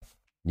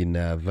You're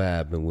now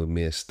vibing with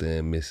Mr.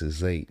 and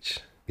Mrs. H.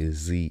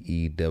 It's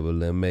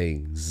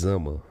ZEMMA,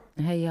 Zimmer,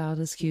 Hey y'all,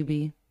 this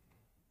QB.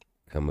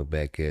 coming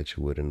back at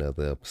you with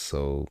another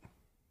episode.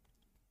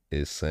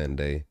 It's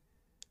Sunday,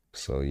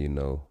 so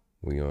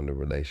we on the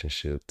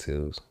relationship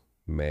tips,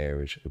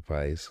 marriage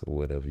advice, or.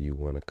 Whatever you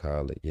want to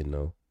call it.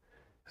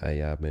 How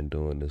y'all been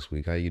doing this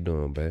week? How you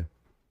doing, babe?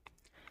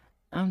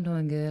 I'm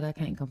doing good. I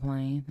can't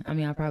complain. I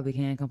mean, I probably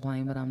can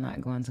complain, but I'm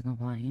not going to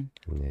complain.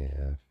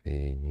 Yeah, I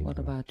feel What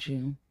about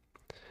you?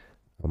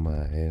 I'm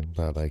out here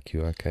about like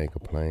you. I can't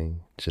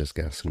complain. Just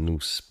got some new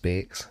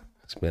specs.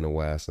 It's been a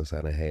while since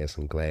I done had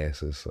some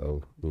glasses,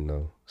 so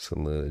it's a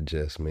little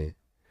adjustment.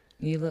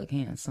 You look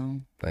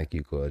handsome. Thank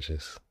you,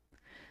 gorgeous.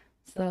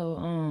 So,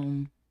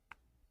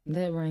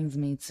 that brings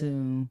me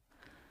to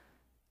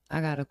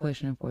I got a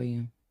question for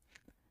you.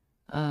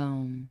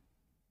 Um,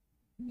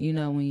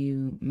 when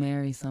you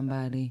marry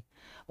somebody,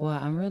 well,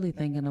 I'm really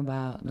thinking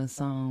about the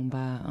song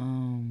by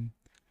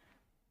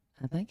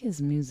I think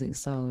it's Music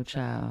Soul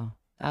Child.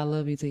 I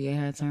love you till your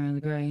hair turns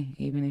gray,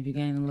 even if you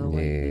gain a little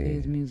weight. It Yeah,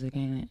 is music,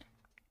 ain't it?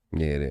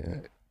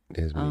 yeah,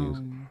 that's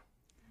music. Um,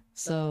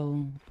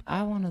 so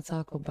I want to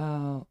talk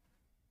about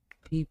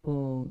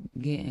people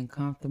getting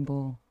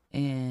comfortable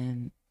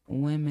and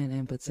women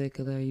in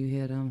particular. You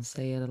hear them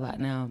say it a lot.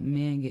 Now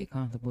men get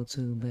comfortable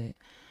too, but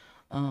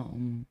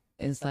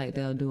it's like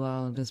they'll do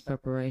all of this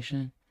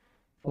preparation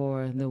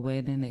for the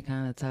wedding. It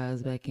kind of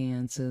ties back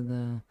into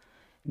the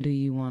do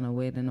you want a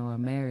wedding or a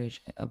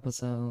marriage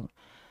episode.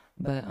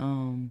 But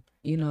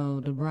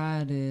the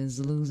bride is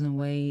losing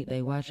weight,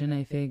 they watching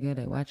their figure,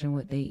 they watching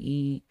what they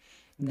eat,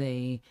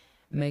 they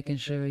making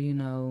sure,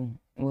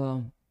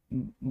 well,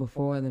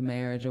 before the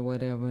marriage or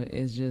whatever,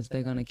 it's just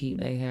they're gonna keep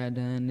their hair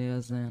done,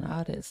 nails and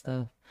all that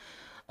stuff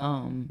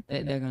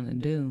that they're gonna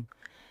do.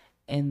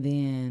 And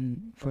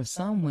then for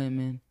some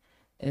women,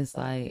 it's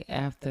like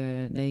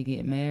after they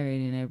get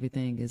married and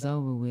everything is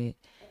over with,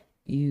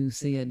 you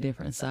see a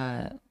different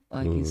side.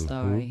 Like you Mm-hmm.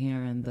 start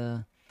hearing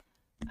the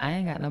I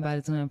ain't got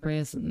nobody to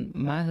impress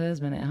my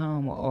husband at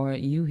home or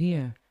you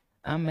here.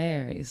 I'm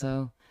married,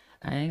 so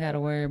I ain't got to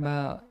worry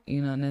about,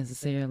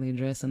 necessarily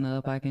dressing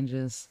up. I can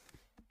just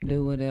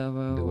do whatever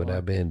Do what or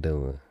I've been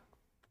doing.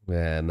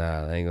 Well,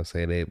 nah, I ain't gonna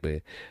say that,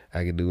 but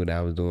I could do what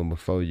I was doing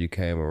before you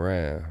came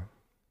around.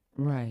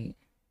 right.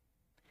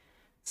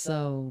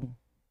 So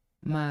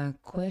my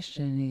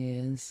question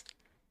is,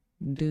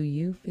 do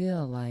you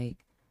feel like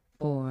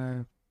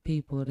for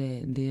people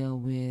that deal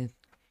with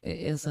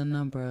it's a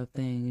number of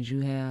things.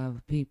 You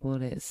have people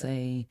that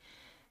say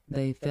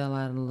they fell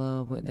out of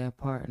love with their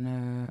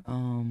partner.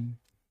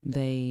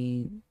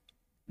 They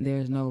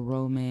there's no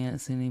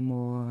romance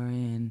anymore,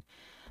 and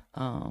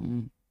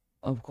um,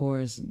 of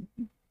course,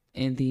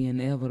 and the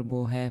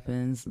inevitable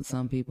happens.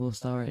 Some people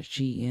start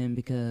cheating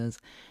because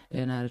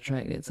they're not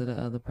attracted to the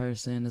other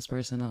person. This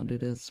person don't do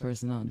this. This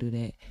person don't do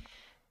that.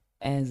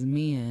 As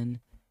men,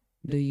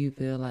 do you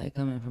feel like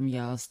coming from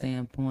y'all's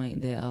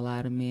standpoint that a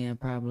lot of men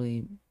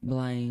probably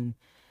blame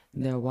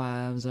their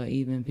wives or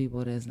even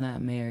people that's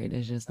not married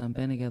that's just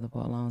been together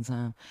for a long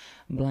time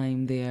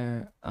blame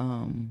their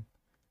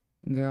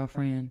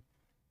girlfriend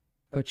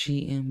for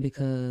cheating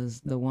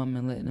because the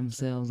woman let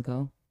themselves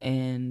go?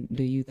 And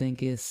do you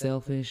think it's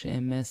selfish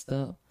and messed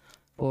up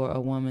for a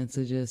woman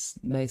to just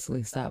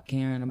basically stop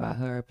caring about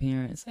her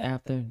appearance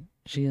after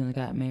she done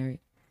got married?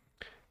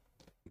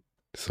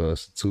 So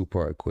it's a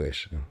two-part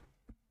question.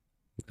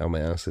 I'm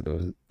gonna answer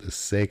the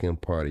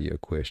second part of your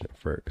question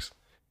first.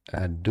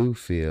 I do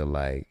feel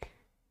like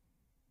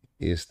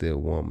it's the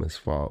woman's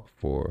fault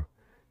for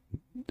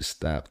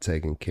stop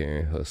taking care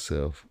of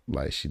herself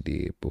like she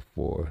did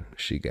before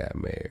she got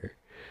married.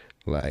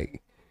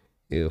 Like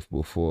if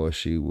before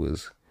she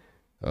was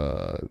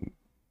uh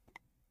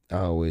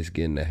always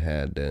getting her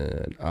hair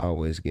done,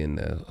 always getting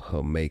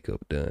her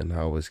makeup done,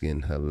 always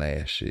getting her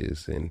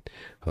lashes and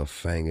her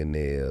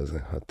fingernails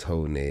and her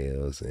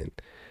toenails, and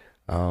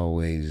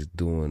always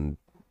doing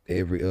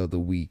every other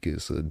week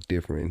is a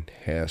different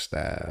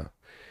hairstyle.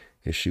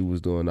 And she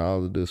was doing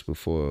all of this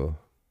before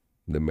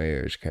the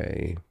marriage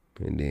came,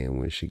 and then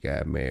when she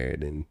got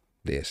married and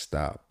that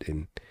stopped,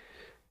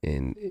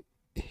 and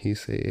he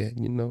said,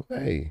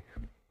 hey,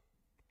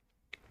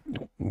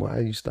 why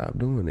you stop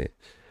doing it?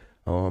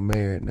 Oh, I'm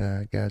married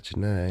now. I got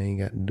you now. I ain't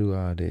got to do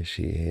all that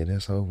shit here.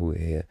 That's over with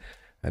here.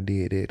 I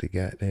did that to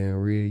goddamn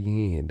reel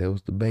you in. That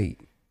was the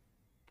bait.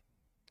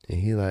 And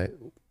he like,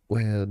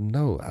 well,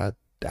 no, I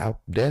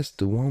that's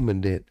the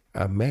woman that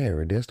I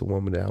married. That's the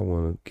woman that I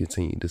want to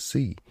continue to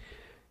see.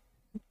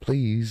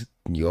 Please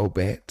go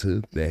back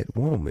to that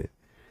woman.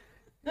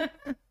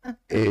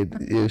 And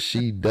if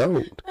she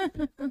don't,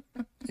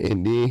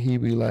 and then he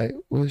be like,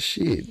 well,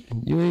 shit,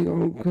 you ain't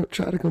gonna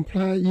try to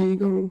comply. You ain't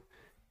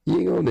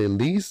gonna at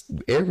least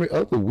every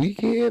other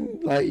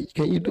weekend. Like,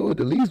 can you do it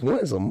at least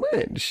once a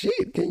month?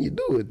 Shit, can you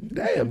do it?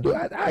 Damn, do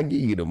I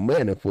give you the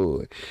money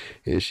for it?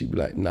 And she be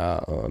like, nah,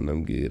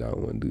 I'm good. I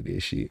don't want to do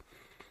that shit.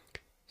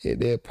 At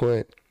that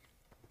point,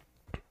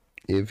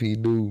 if he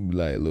do,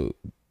 like, look,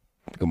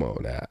 come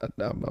on now,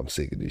 I'm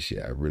sick of this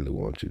shit. I really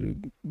want you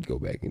to go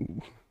back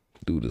and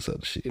do this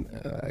other shit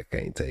now. I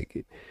can't take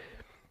it.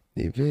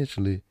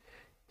 Eventually,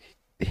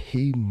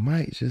 he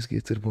might just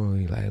get to the point where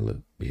he's like,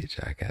 look, bitch,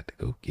 I got to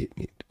go get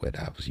me what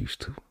I was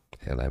used to.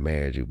 Hell, I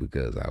married you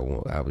because I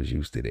was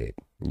used to that.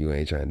 You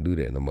ain't trying to do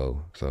that no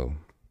more. So,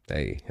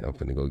 hey, I'm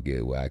finna go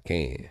get what I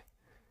can.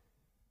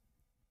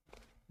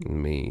 I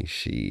mean,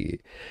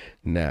 shit.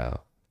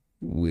 Now,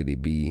 would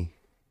it be,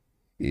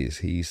 is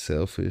he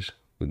selfish?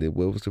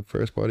 What was the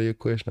first part of your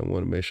question? I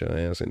want to make sure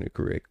I answer it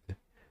correctly.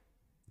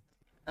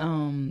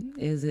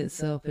 Is it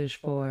selfish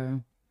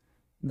for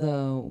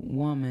the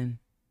woman,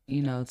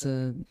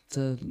 to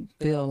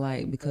feel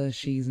like because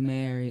she's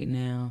married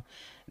now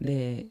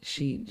that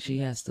she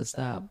has to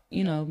stop,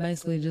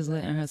 basically just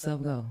letting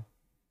herself go?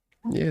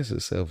 Yes,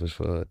 it's selfish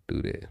for her to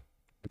do that.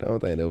 But I don't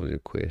think that was your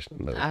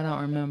question, though. I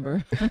don't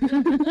remember.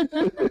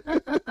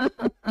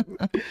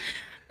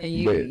 And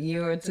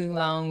you were too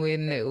long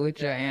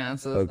with your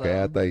answer. Okay,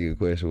 so. I think your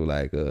question was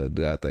like,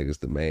 do I think it's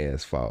the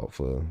man's fault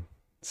for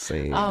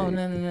saying Oh,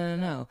 that?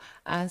 no.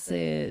 I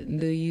said,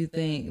 do you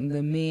think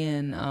the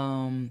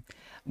men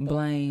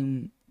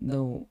blame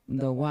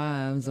the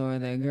wives or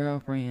their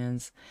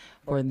girlfriends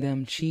for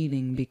them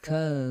cheating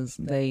because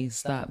they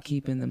stop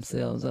keeping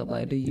themselves up?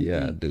 Like, do you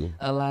think I do.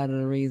 a lot of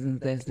the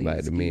reasons that's the like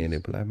excuse? the men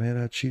that be like, man,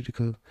 I cheated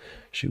because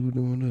she was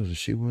doing this and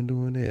she wasn't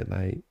doing that.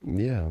 Like,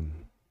 yeah,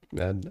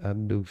 I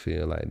do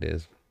feel like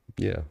this.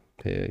 Yeah,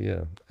 hell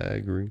yeah, I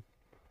agree.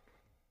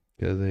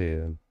 Cause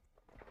hell,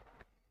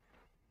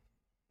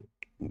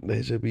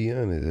 let's just be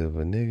honest. If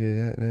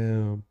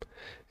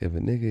a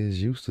nigga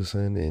is used to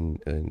something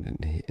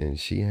and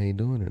she ain't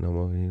doing it no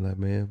more, and he like,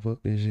 man,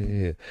 fuck this shit.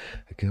 Yeah,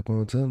 I kept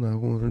on telling her I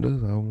wanted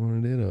this, I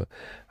wanted it, or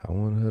I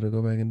wanted her to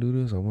go back and do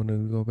this, I wanted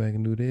her to go back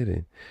and do that,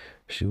 and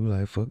she was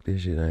like, fuck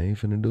this shit. I ain't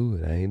finna do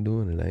it. I ain't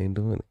doing it. I ain't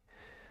doing it.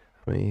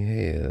 I mean,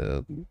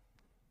 hell,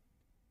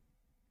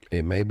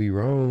 it may be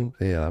wrong.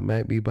 Hell, I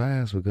might be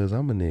biased because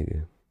I'm a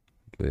nigga,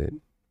 but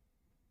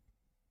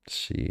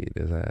shit,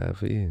 that's how I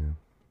feel.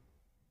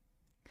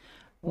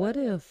 What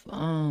if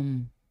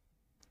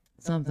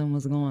something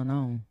was going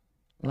on?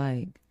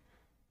 Like,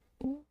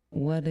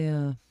 what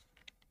if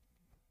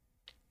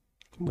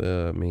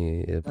Well, I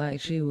mean, if like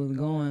she was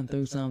going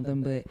through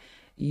something, but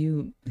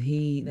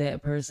that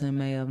person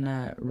may have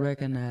not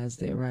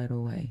recognized it right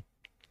away?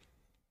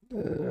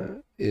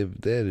 if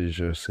that is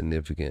your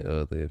significant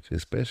other,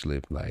 especially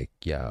if like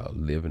y'all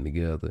living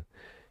together,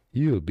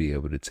 you'll be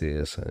able to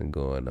tell something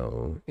going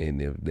on.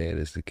 And if that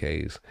is the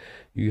case,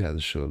 you have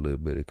to show a little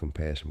bit of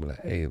compassion. Be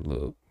like, hey,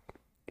 look,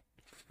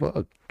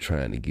 fuck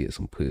trying to get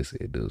some pussy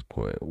at this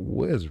point.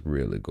 What's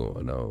really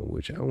going on?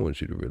 Which I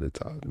want you to really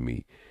talk to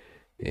me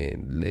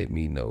and let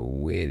me know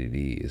what it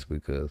is,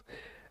 because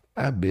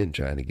I've been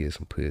trying to get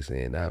some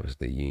pussy and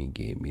obviously you ain't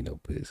getting me no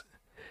pussy.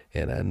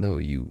 And I know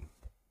you.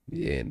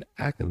 And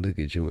I can look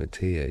at you and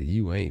tell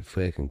you ain't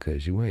fucking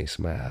because you ain't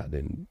smiled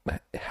in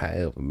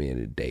however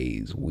many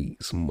days,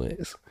 weeks,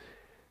 months.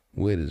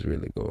 What is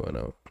really going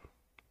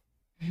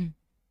on?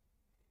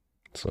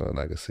 So,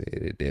 like I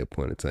said, at that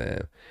point in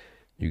time,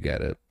 you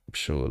gotta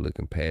show a little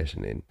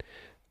compassion and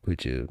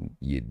put your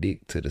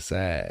dick to the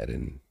side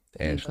and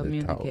actually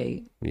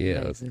communicate. Talk.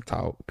 Yeah, basically.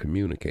 talk,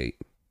 communicate.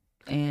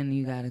 And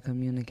you gotta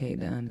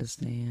communicate to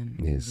understand.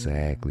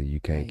 Exactly. You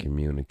can't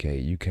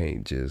communicate. You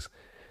can't just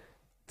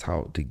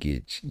talk to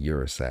get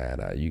your side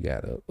out. You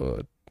gotta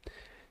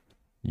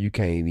you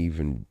can't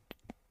even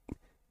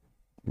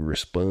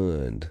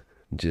respond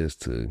just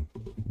to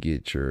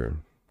get your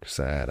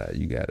side out.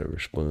 You gotta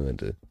respond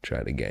to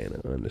try to gain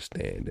an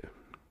understanding.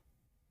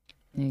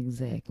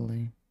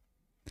 Exactly.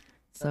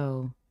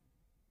 So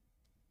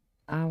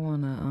I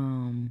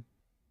wanna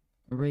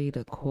read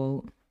a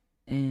quote,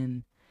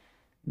 and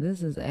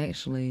this is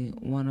actually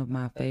one of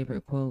my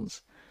favorite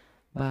quotes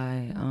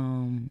by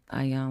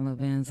Iyanla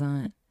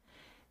Vanzant.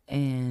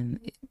 And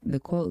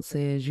the quote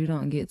says, you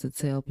don't get to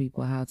tell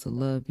people how to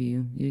love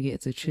you. You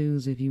get to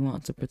choose if you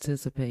want to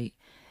participate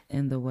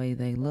in the way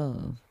they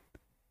love.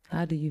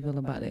 How do you feel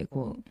about that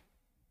quote?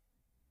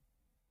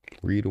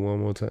 Read it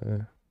one more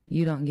time.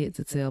 You don't get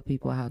to tell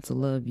people how to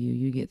love you.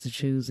 You get to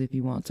choose if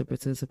you want to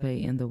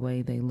participate in the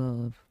way they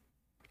love.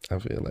 I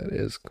feel like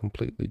that's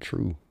completely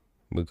true,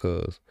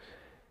 because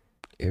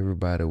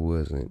everybody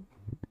wasn't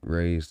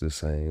raised the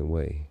same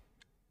way.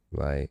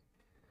 Like,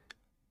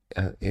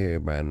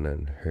 everybody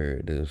done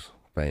heard this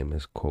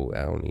famous quote.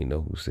 I don't even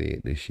know who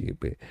said this shit,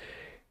 but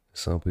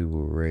some people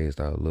were raised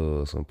out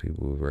love, some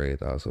people were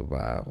raised out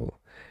survival.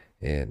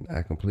 And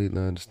I completely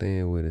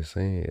understand what it's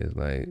saying. It's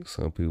like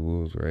some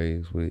people was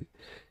raised with,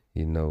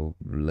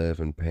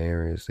 loving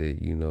parents that,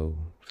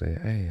 say,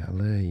 hey, I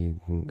love you.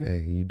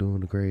 Hey, you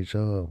doing a great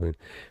job. And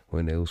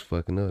when they was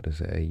fucking up, they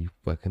say, hey, you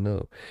fucking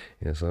up.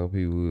 And some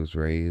people was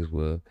raised,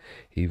 well,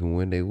 even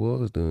when they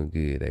was doing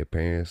good, their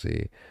parents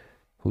said,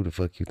 who the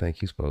fuck you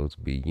think you supposed to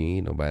be? You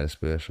ain't nobody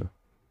special.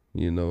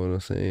 You know what I'm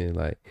saying?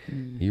 Like,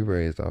 you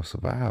raised off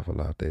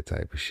survival, off that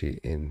type of shit.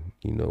 And,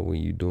 when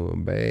you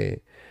doing bad,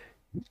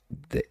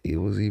 it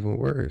was even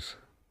worse.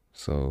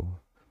 So,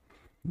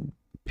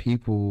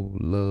 people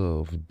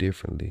love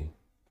differently.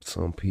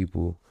 Some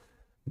people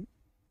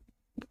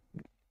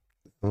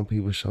Some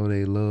people show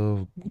they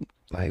love,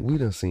 like we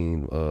done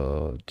seen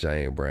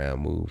James Brown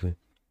movie,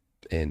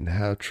 and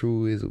how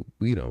true is it?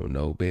 We don't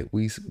know, but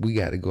we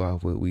got to go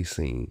off what we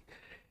seen.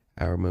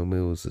 I remember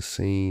it was a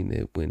scene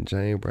that when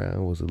James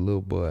Brown was a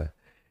little boy,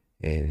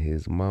 and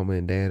his mama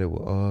and daddy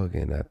were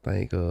arguing. I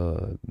think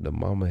the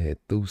mama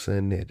had threw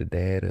something at the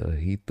dad, or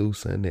he threw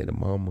something at the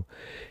mama,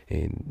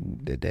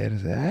 and the daddy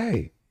said,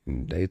 "Hey."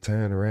 And they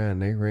turned around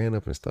and they ran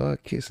up and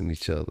started kissing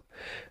each other.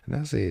 And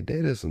I said,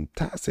 that is some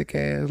toxic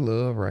ass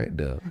love right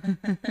there.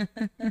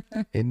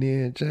 And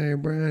then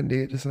James Brown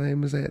did the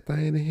same exact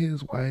thing to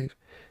his wife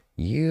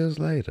years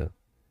later.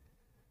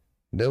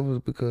 That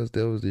was because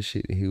that was the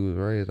shit that he was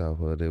raised off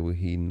of, that what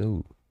he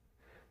knew.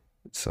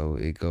 So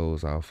it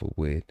goes off of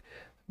what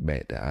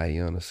back to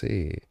Ayana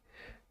said.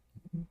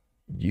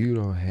 You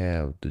don't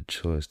have the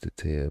choice to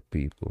tell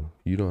people.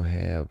 You don't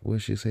have,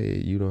 what she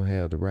said, you don't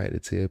have the right to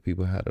tell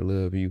people how to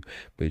love you,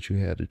 but you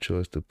have the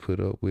choice to put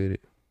up with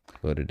it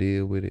or to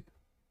deal with it.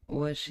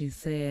 What she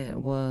said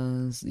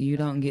was, you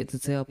don't get to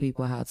tell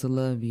people how to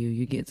love you.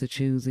 You get to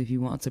choose if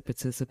you want to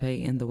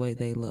participate in the way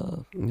they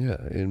love.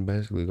 Yeah, it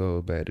basically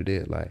goes back to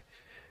that. Like,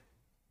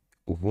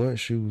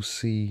 once you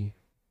see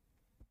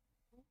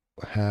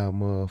how a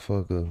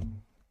motherfucker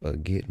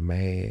get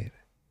mad,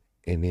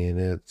 and then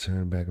they'll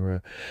turn back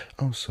around.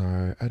 I'm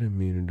sorry, I didn't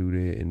mean to do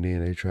that. And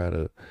then they try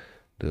to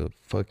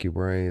fuck your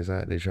brains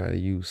out. They try to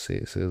use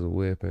sex as a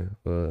weapon,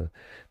 or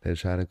they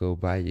try to go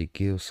buy your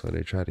gifts, or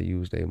they try to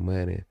use their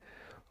money,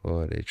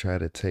 or they try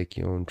to take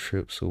you on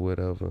trips or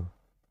whatever.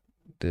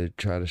 They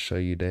try to show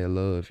you they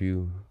love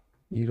you.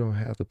 You don't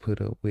have to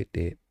put up with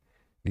that.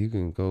 You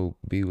can go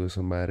be with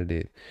somebody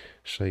that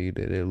show you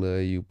that they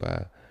love you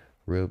by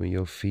rubbing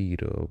your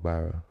feet, or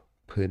by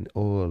putting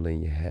oil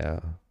in your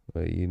hair,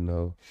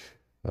 or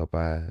or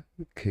by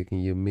cooking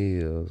your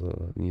meals,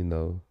 or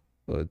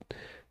or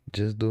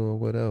just doing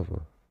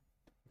whatever.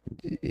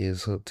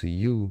 It's up to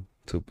you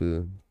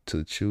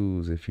to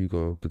choose if you're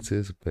gonna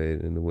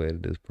participate in the way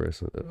that this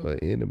person or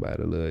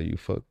anybody love you.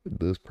 Fuck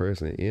this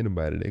person,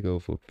 anybody. They go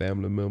for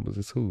family members.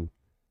 It's who.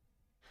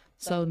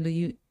 So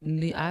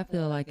I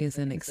feel like it's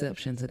an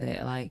exception to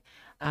that. Like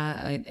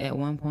at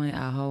one point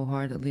I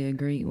wholeheartedly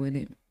agreed with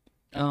it.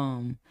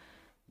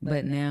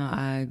 But now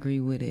I agree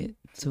with it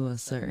to a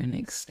certain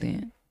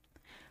extent.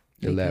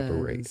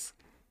 Elaborate.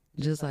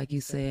 Just like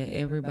you said,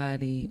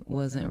 everybody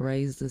wasn't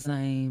raised the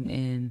same,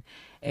 and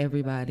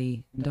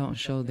everybody don't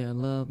show their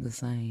love the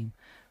same.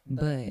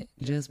 But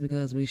just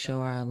because we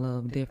show our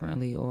love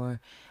differently, or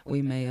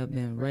we may have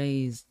been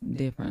raised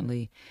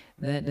differently,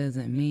 that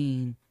doesn't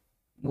mean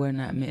we're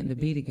not meant to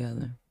be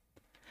together.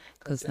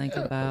 Because think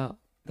about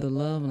the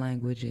love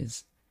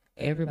languages.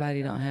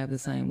 Everybody don't have the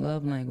same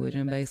love language,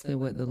 and basically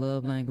what the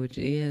love language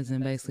is,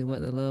 and basically what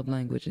the love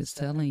language is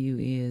telling you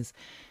is,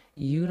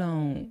 you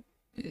don't,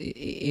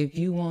 if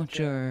you want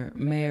your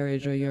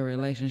marriage or your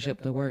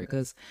relationship to work,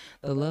 because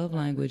the love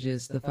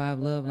languages, the 5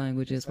 love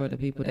languages, for the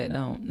people that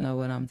don't know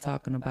what I'm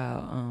talking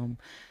about,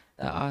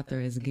 the author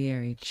is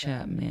Gary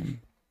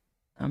Chapman.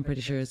 I'm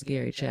pretty sure it's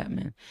Gary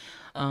Chapman.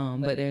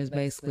 But there's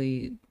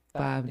basically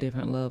 5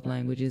 different love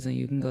languages, and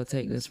you can go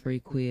take this free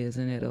quiz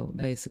and it'll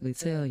basically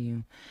tell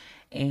you.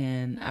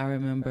 And I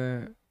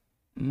remember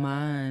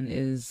mine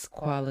is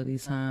quality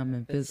time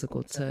and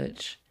physical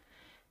touch.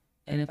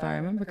 And if I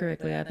remember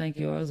correctly, I think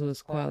yours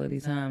was quality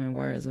time and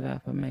words of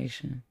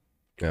affirmation.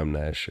 I'm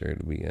not sure,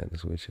 to be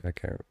honest with you. I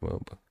can't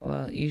remember.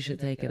 Well, you should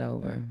take it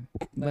over.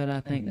 But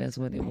I think that's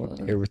what it was.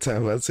 Every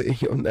time I say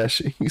I'm not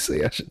sure, you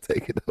say I should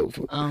take it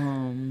over.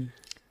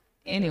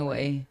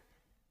 Anyway.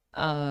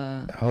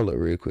 Hold up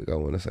real quick. I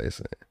want to say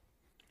something.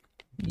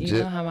 You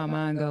know how my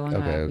mind goes.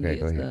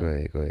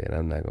 Okay. Go ahead.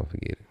 I'm not going to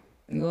forget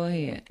it. Go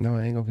ahead. No,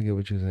 I ain't going to forget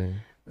what you're saying.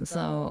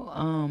 So,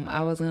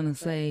 I was going to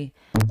say,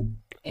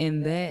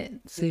 in that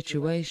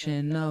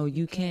situation, no,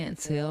 you can't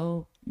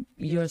tell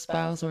your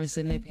spouse or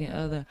significant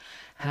other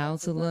how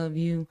to love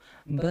you,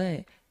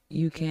 but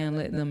you can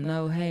let them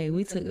know, hey,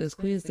 we took this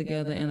quiz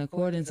together, and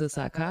according to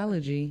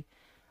psychology,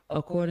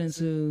 according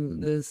to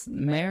this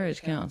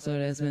marriage counselor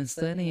that's been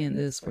studying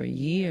this for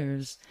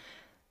years,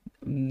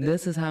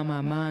 this is how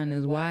my mind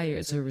is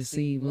wired to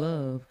receive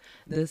love.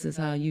 This is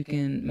how you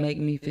can make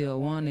me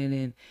feel wanted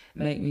and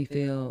make me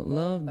feel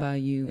loved by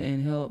you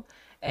and help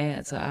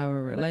add to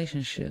our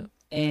relationship.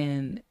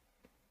 And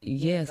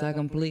yes, I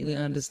completely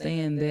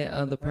understand that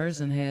other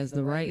person has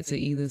the right to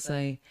either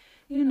say,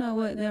 you know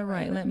what, they're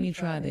right, let me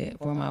try that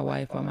for my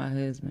wife or my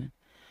husband.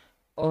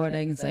 Or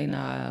they can say,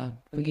 nah,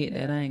 forget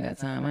that, I ain't got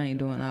time, I ain't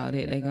doing all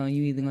that.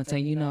 You either gonna say,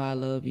 you know I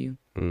love you.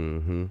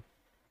 Mm-hmm.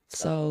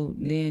 So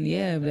then,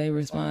 yeah, if they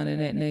respond in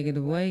that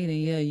negative way, then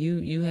yeah,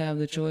 you have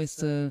the choice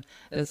to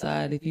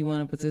decide if you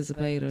want to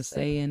participate or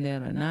stay in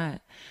that or not.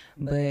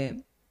 But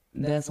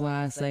that's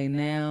why I say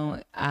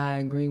now I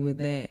agree with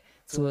that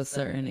to a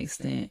certain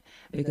extent,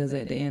 because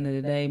at the end of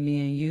the day, me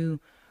and you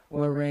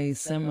were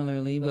raised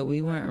similarly, but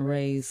we weren't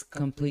raised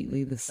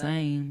completely the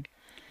same.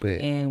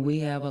 And we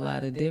have a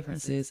lot of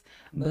differences,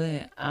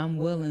 but I'm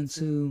willing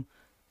to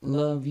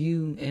love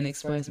you and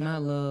express my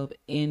love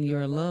in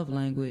your love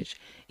language,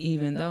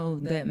 even though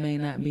that may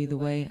not be the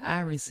way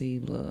I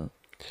receive love.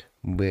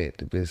 But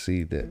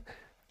see that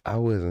I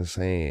wasn't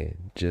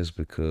saying just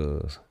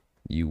because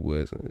you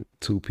wasn't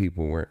two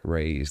people weren't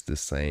raised the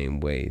same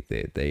way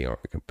that they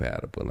aren't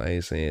compatible. I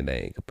ain't saying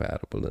they ain't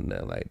compatible or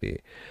nothing like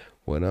that.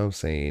 What I'm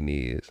saying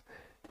is,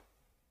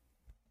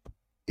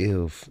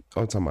 if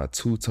I'm talking about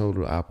two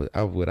total opposite,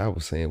 what I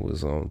was saying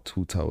was on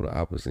two total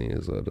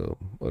opposites of the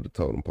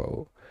totem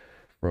pole,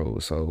 bro.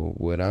 So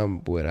what I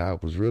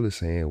was really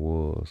saying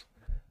was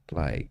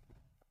like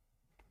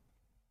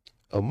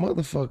a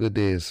motherfucker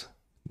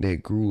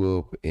that grew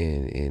up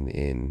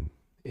in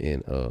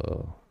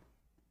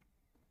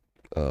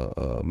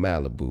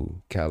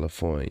Malibu,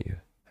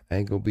 California,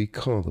 ain't gonna be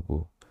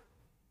comfortable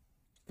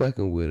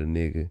fucking with a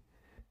nigga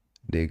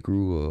that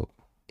grew up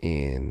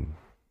in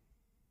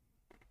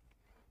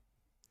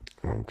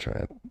a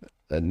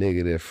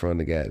nigga that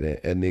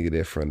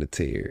from the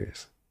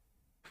terrace.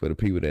 For the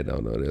people that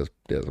don't know,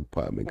 there's an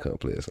apartment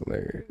complex in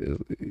there.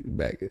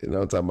 Back, and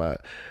I'm talking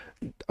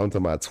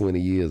about 20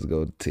 years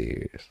ago. The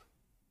terrace,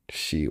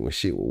 shit, when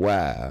shit was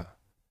wild.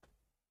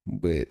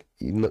 But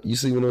you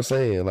see what I'm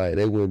saying? Like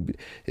they wouldn't be.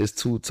 It's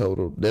two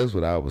total. That's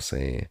what I was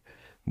saying.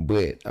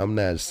 But I'm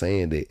not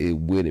saying that it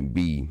wouldn't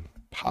be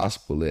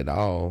possible at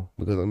all,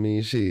 because I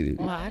mean, shit.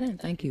 Well, I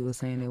didn't think you were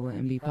saying it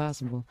wouldn't be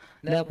possible.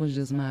 That was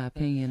just my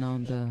opinion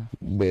on the.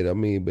 But I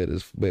mean, but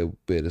as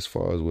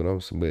far as what I'm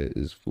saying, but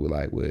it's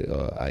like what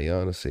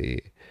Ayana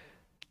said.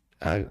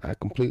 I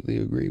completely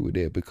agree with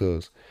that,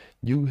 because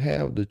you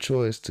have the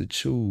choice to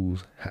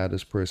choose how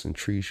this person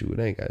treats you. It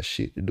ain't got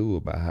shit to do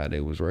about how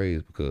they was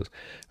raised, because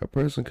a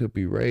person could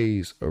be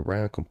raised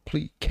around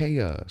complete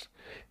chaos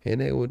and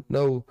they would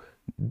know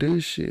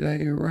this shit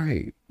ain't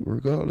right.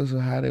 Regardless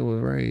of how they was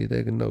raised,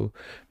 they can know,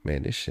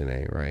 man, this shit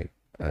ain't right.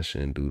 I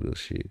shouldn't do this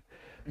shit.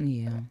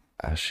 Yeah.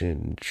 I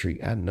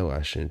know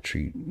I shouldn't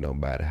treat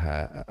nobody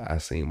how I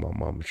seen my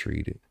mama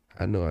treated.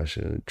 I know I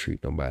shouldn't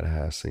treat nobody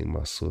how I seen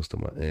my sister,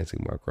 my auntie,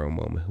 my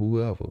grandmama,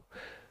 whoever.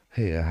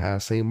 Hey, how I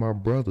seen my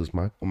brothers,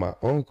 my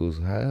uncles,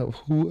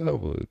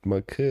 whoever,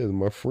 my cousins,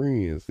 my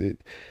friends.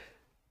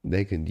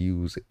 They can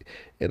use it.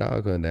 It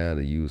all comes down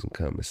to using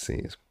common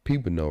sense.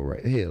 People know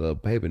right. Hell,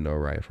 baby know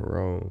right from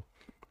wrong.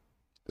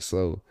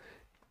 So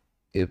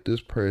if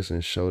this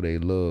person show they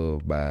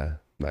love by,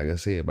 like I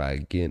said, by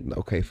getting,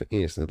 okay, for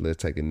instance,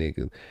 let's take a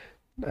nigga.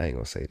 I ain't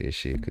gonna say that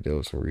shit because there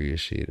was some real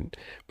shit.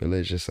 But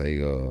let's just say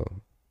a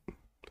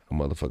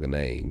motherfucker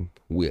named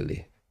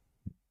Willie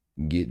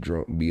get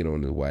drunk, beat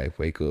on his wife,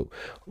 wake up,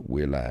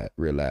 realize,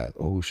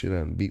 oh shit, I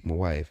done beat my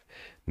wife.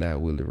 Now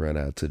Willie run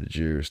out to the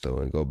jewelry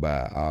store and go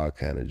buy all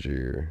kind of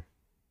jewelry.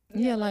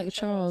 Yeah, like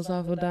Charles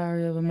off of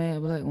Diary of a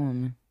Mad Black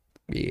Woman.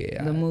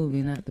 Yeah, the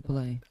movie, not the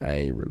play. I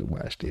ain't really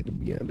watched it, to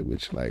be honest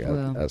with you. Like,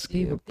 well, I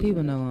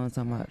people know what I'm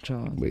talking about,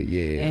 Charles. But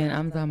yeah, and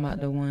I'm talking about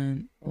the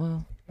one.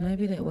 Well,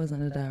 maybe that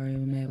wasn't the Diary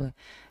of a Mad Black.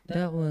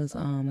 That was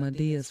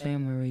Medea's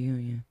family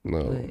reunion.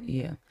 No. But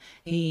yeah,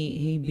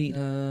 he beat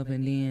her up,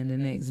 and then the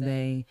next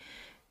day,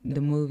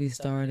 the movie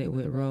started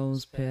with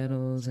rose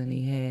petals, and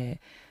he had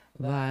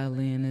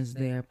violinists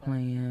there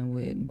playing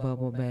with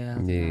bubble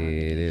baths.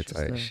 Yeah, that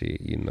type shit,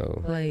 you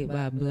know. Played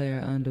by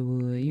Blair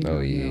Underwood. You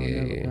know, he don't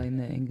never play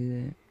nothing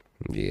good.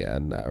 Yeah, I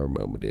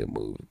remember that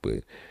movie,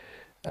 but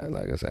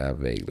like I said, I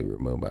vaguely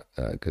remember,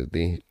 because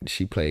then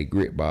she played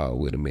grit ball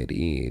with him at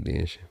the end,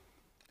 didn't she?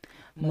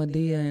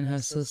 Medea and her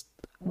sister.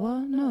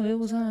 Well, no, it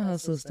was her and her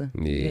sister.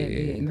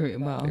 Yeah, grit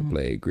ball. They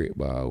played grit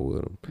ball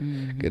with him.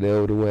 Mm-hmm. Cause they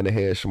were the one that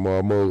had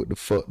Shamar Moore with the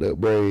fucked up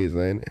braids,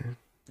 ain't it?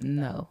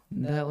 No,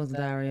 that was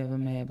Diary of a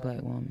Mad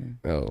Black Woman.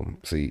 Oh,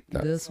 see,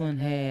 this one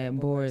had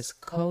Boris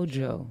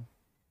Kodjoe,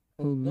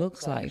 who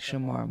looks like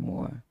Shamar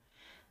Moore.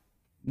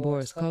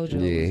 Boris Kodjoe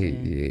was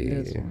in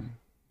this one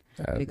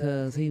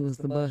because he was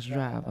the bus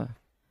driver.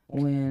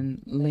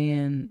 When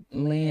Lynn,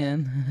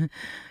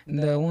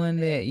 the one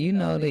that, you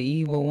know, the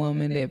evil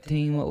woman that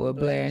teamed up with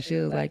Blair, she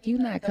was like, "You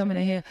not coming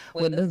in here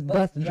with this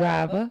bus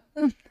driver."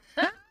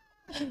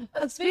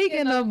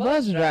 Speaking of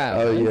bus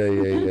drivers. Oh,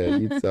 yeah.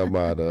 You talking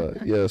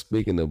about,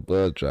 speaking of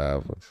bus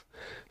drivers.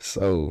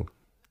 So,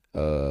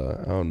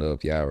 I don't know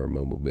if y'all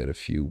remember, but a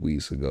few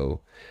weeks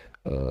ago,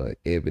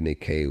 Ebony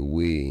K.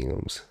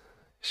 Williams,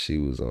 she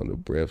was on the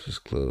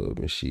Breakfast Club,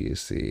 and she had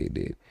said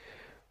that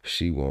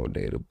she won't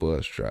date a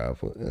bus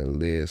driver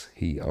unless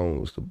he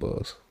owns the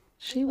bus.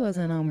 She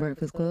wasn't on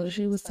Breakfast Club.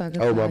 She was talking.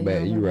 Oh, my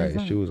bad. You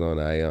right. She was on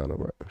Ayana,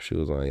 bro. She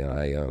was on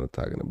Ayana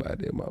talking about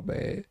that. My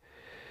bad.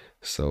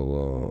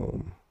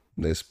 So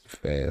let's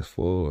fast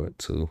forward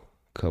to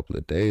a couple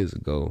of days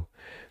ago.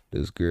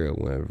 This girl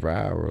went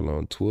viral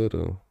on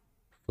Twitter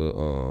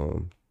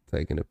for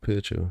taking a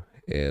picture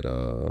at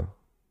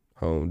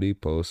Home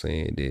Depot,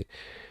 saying that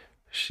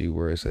she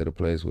works at a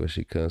place where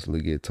she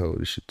constantly get told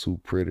that she's too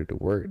pretty to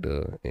work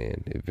there.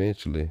 And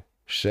eventually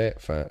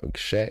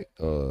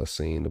Shaq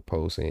seen the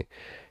post, and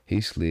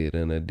he slid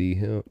in a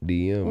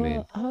DM.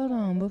 Well, hold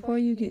on, before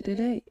you get to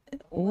that,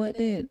 what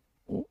did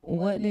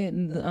what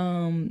did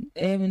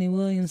Ebony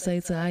Williams say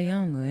to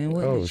Iyanla, and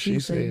what did she she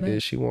say said back? that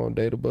she won't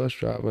date a bus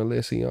driver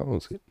unless he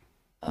owns it.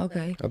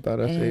 Okay. I thought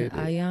I And said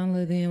that.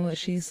 Iyanla, then what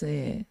she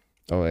said?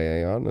 Oh,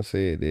 Ayana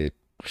said that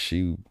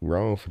she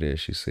wrong for that.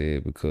 She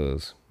said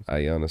because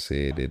Ayana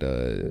said that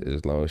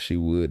as long as she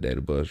would date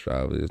a bus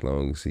driver, as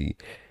long as he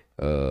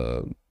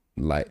uh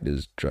liked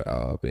his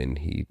job and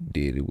he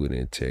did it with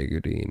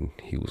integrity and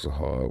he was a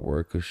hard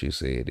worker, she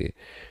said that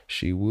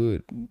she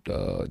would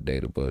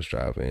date a bus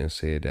driver, and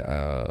said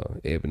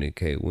that Ebony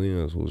K.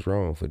 Williams was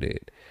wrong for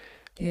that.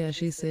 Yeah,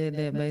 she said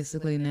that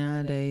basically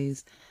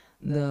nowadays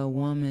the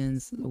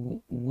woman's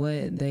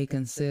what they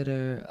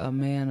consider a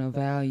man of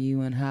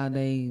value and how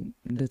they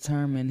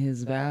determine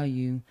his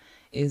value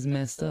is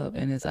messed up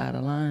and it's out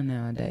of line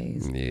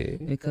nowadays. Yeah.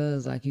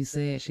 Because like you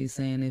said, she's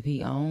saying if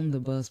he owned the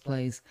bus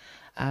place,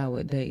 I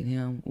would date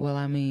him. Well,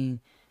 I mean,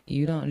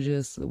 you don't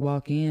just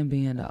walk in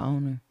being the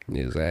owner.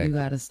 Exactly. You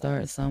got to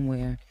start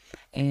somewhere.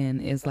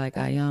 And it's like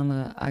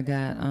Iyanla, I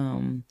got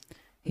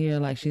here,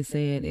 like she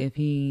said, if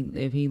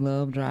he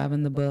loved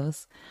driving the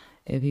bus,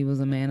 if he was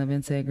a man of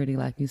integrity,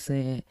 like you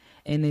said,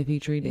 and if he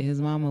treated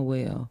his mama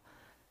well,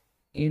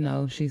 you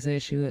know, she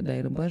said she would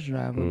date a bus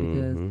driver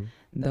because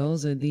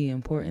those are the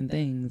important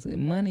things.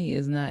 Money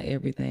is not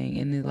everything,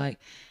 and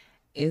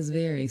it's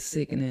very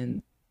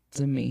sickening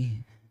to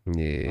me.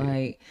 Yeah.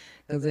 Like,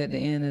 because at the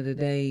end of the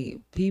day,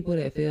 people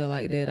that feel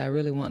like that, I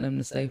really want them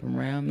to stay from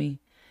around me,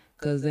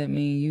 because that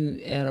means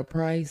you at a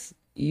price,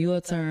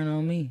 you'll turn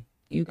on me.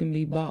 You can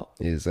be bought.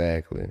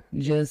 Exactly.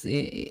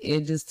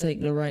 It just take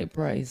the right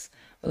price.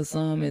 For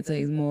some, it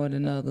takes more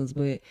than others.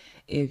 But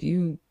if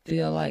you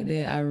feel like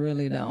that, I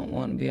really don't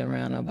want to be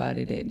around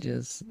nobody that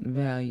just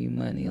value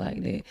money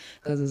like that.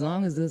 Because as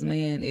long as this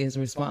man is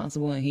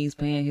responsible and he's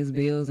paying his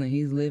bills and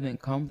he's living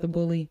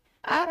comfortably,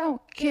 I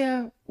don't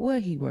care where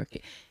he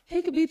working.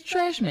 He could be the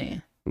trash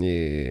man.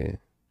 Yeah.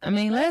 I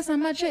mean, last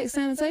time I checked,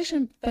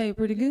 sanitation paid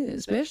pretty good,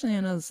 especially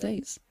in other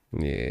states.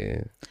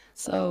 Yeah.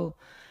 So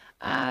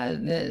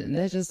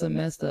that's just a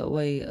messed up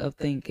way of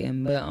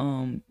thinking. But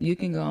you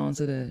can go on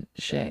to the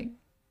Shaq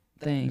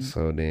thing.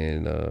 So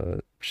then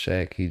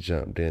Shaq, he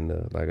jumped in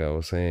like I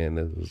was saying,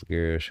 this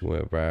girl, she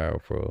went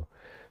viral for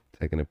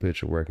taking a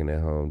picture working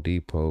at Home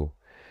Depot,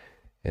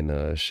 and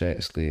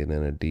Shaq slid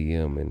in a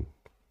DM and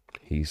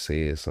he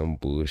said some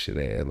bullshit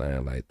ass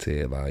line like,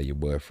 tell all your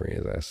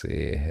boyfriends I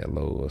said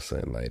hello or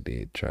something like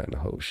that, trying to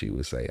hope she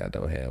would say I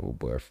don't have a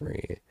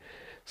boyfriend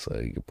so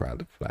you could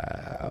probably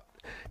fly out.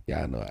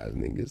 Y'all know how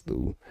niggas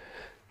do.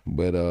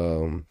 But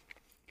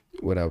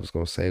what I was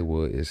gonna say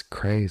was, it's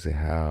crazy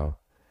how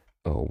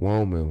a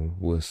woman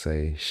would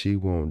say she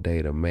won't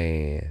date a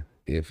man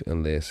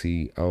unless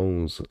he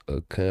owns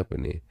a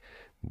company,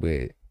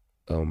 but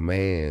a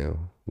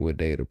man would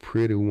date a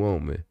pretty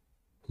woman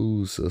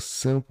who's a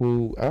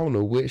simple, I don't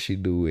know what she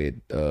do at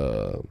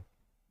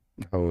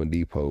Home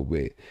Depot,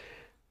 but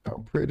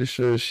I'm pretty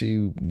sure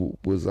she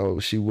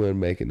wasn't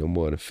making no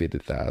more than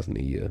 50,000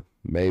 a year.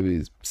 Maybe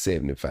it's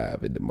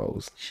 75 at the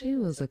most. She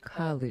was a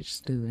college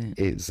student.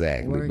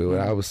 Exactly. But what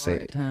I was saying,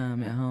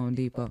 part-time at Home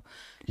Depot.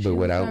 She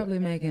was probably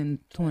making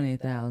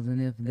 20,000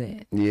 if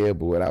that. Yeah,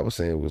 but what I was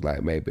saying was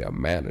like maybe a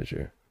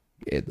manager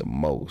at the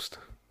most.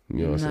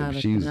 You know what I'm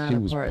saying? She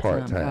was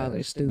part-time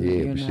college student.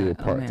 Yeah, but she was a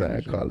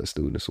part-time college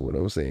student. So what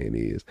I'm saying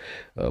is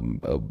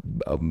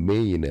a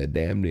millionaire,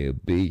 damn near a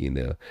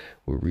billionaire,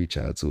 would reach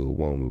out to a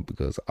woman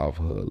because of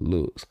her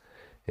looks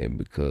and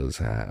because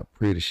how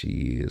pretty she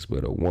is.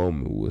 But a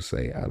woman would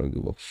say, I don't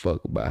give a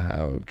fuck about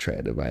how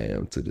attractive I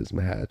am to this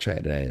man, how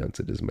attracted I am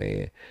to this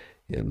man.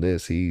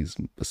 Unless he's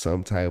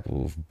some type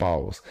of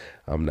boss,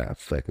 I'm not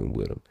fucking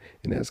with him.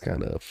 And that's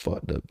kind of a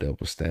fucked up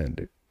double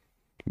standard.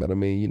 But I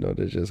mean, you know,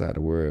 that's just how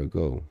the world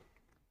go.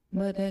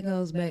 But that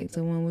goes back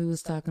to when we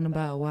was talking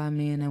about why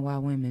men and why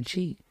women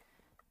cheat.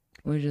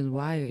 We're just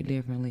wired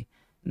differently.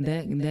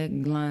 That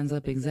lines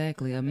up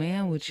exactly. A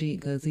man would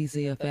cheat because he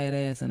see a fat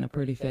ass and a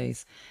pretty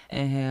face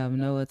and have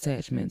no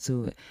attachment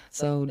to it.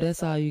 So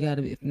that's all you got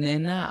to be.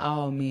 And not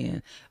all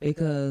men,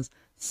 because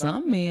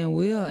some men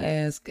will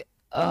ask,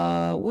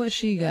 what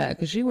she got?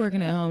 Because she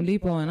working at Home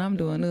Depot and I'm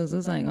doing this.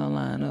 This ain't gonna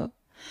line up.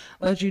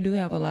 But you do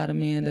have a lot of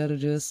men that'll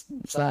just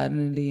slide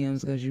in the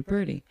DMs because you're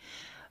pretty.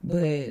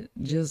 But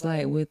just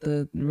like with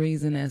the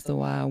reason as to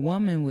why a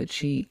woman would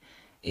cheat,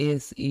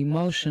 it's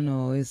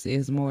emotional.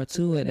 It's more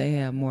to it. They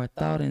have more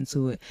thought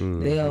into it.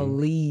 Mm-hmm. They'll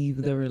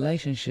leave the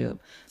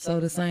relationship. So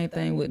the same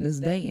thing with this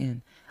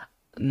dating.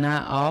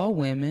 Not all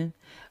women,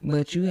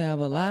 but you have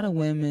a lot of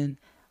women.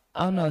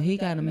 Oh no, he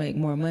got to make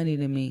more money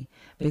than me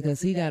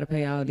because he got to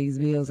pay all these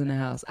bills in the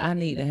house. I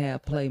need to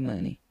have play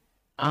money.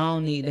 I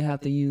don't need to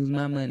have to use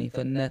my money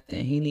for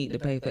nothing. He need to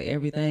pay for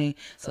everything.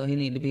 So he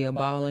need to be a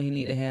baller. He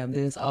need to have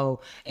this.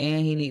 Oh,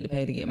 and he need to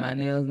pay to get my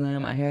nails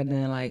done, my hair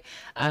done. Like,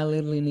 I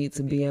literally need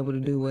to be able to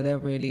do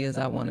whatever it is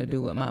I want to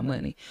do with my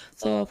money.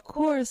 So, of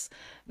course,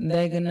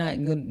 you're going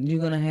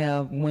to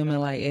have women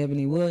like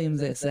Ebony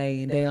Williams that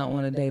say they don't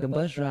want to date a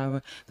bus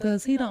driver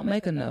because he don't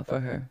make enough for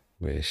her.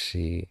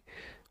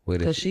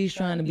 Because she's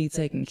trying to be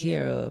taken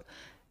care of.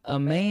 A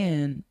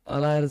man, a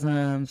lot of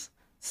times,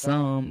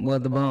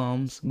 the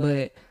bums,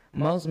 but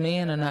most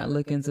men are not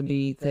looking to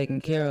be taken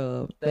care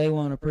of. They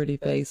want a pretty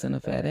face and a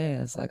fat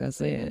ass, like I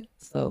said.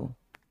 So,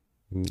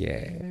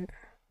 yeah.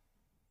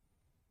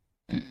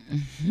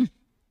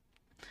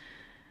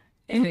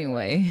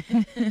 Anyway.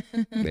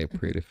 That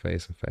pretty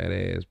face and fat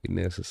ass be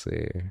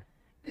necessary.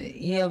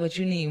 Yeah, but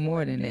you need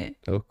more than that.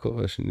 Of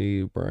course, you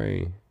need a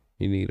brain.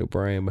 You need a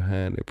brain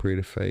behind that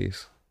pretty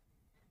face.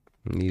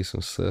 You need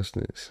some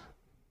substance.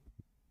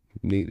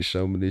 You need to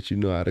show me that you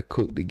know how to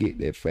cook to get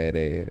that fat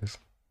ass.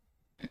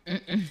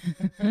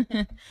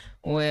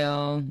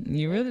 Well,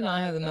 you really don't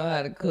have to know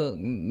how to cook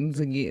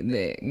to get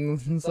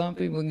that. Some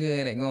people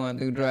good at going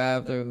through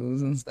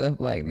drive-thrus and stuff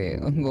like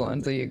that. I'm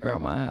going to your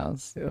grandma's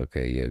house.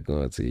 Okay, yeah,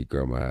 going to your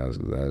grandma's house,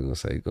 because I was going to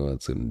say going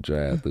to the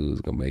drive-thru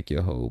is going to make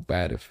your whole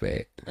body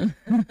fat.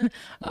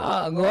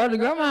 Going to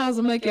grandma's house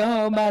will make your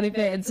whole body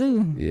fat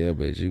too. Yeah,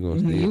 but you're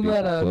going to still You be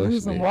better do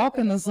some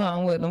walking or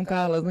something with them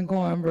collars and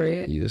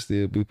cornbread. You'll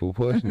still be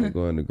proportionate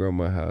going to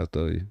grandma's house,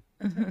 though.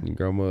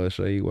 Grandma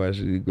show you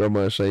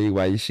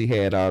why she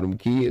had all them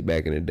kids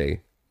back in the day.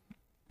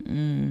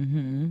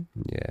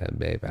 Yeah,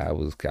 baby,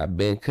 I've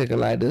been cooking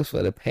like this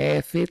for the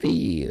past 50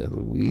 years.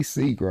 We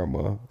see,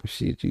 grandma,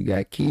 shit, you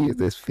got kids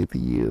that's 50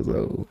 years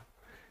old.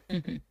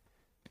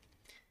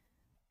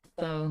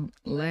 So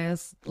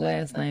last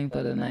thing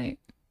for the night.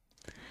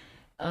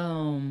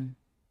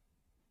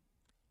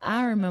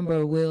 I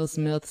remember Will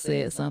Smith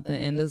said something,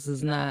 and this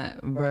is not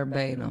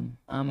verbatim.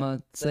 I'm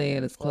gonna say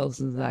it as close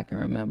as I can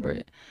remember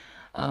it.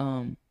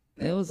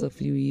 It was a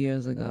few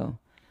years ago,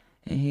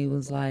 and he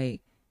was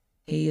like,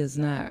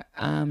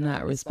 I'm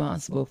not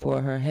responsible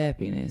for her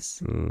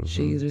happiness.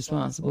 She's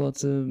responsible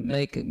to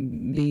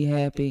be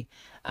happy.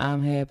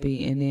 I'm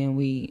happy, and then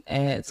we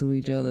add to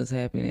each other's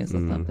happiness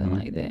or something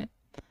like that.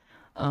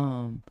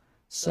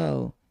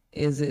 So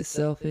is it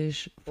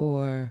selfish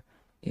for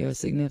your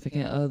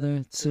significant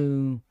other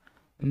to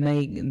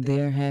make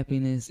their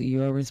happiness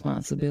your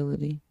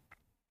responsibility?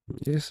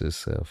 This is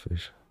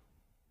selfish.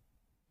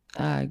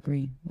 I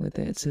agree with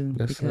that too.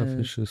 That's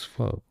selfish as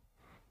fuck.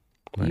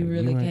 Like, you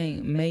really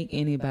can't make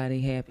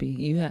anybody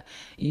happy.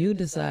 You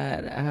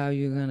decide how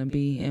you're gonna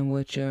be and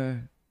what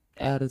your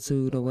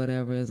attitude or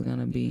whatever is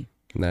gonna be.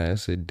 Now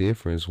it's a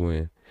difference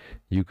when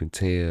you can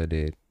tell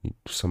that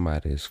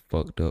somebody is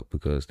fucked up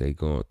because they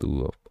going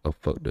through a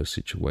fucked up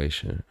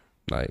situation,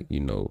 like,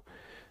 you know,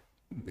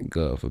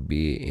 God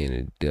forbid,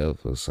 any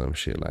death or some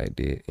shit like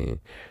that, and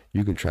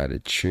you can try to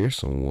cheer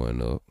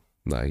someone up,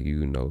 like,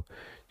 you know,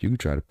 you can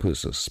try to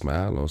put a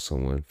smile on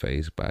someone's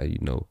face by, you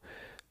know,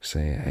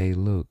 saying, hey,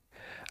 look,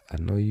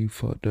 I know you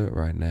fucked up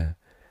right now,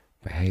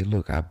 but hey,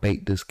 look, I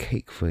baked this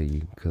cake for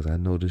you because I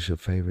know this your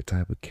favorite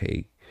type of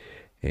cake.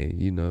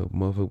 And, you know,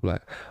 motherfucker be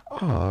like, oh,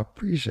 I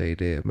appreciate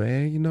that,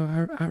 man. You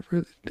know, I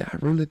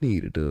really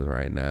needed this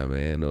right now,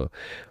 man.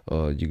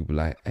 Or you could be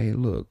like, hey,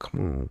 look, come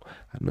on.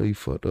 I know you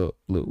fucked up.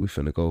 Look, we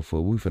finna go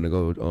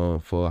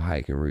for a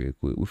hiking real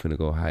quick. We finna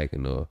go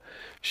hiking or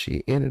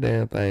shit, any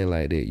damn thing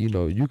like that. You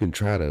know, you can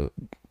try to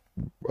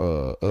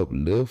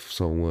uplift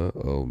someone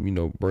or, you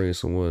know, bring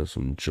someone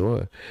some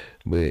joy,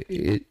 but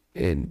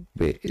even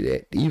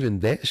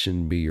that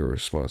shouldn't be your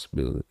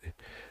responsibility.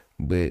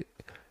 But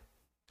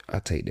I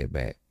take that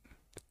back.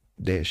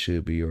 That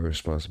should be your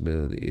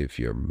responsibility if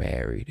you're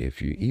married.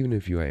 Even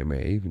if you ain't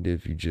married, even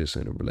if you're just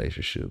in a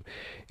relationship,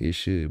 it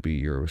should be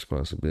your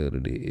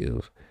responsibility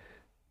if,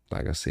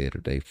 like I said,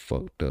 if they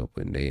fucked up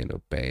and they in a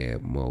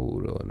bad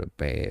mode or in a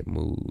bad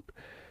mood.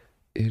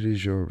 It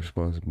is your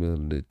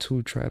responsibility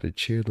to try to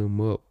cheer them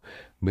up,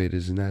 but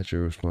it's not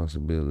your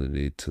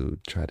responsibility to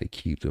try to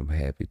keep them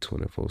happy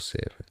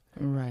 24/7.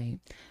 Right.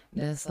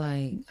 That's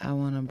like, I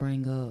want to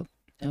bring up,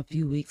 a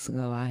few weeks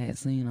ago, I had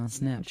seen on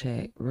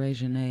Snapchat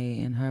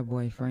Reginae and her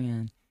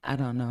boyfriend. I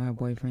don't know her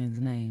boyfriend's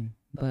name,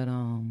 but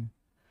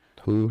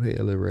who the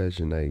hell is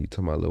Reginae? You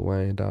talking about Lil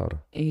Wayne's daughter?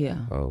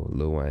 Yeah. Oh,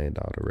 Lil Wayne's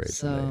daughter, Reginae.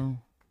 So,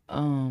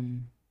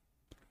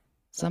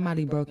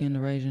 somebody broke into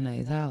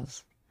Reginae's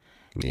house,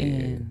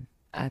 and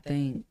I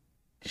think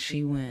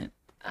she went.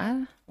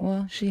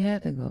 She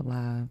had to go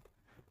live.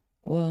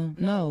 Well,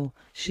 no,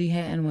 she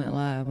hadn't went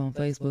live on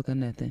Facebook or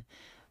nothing,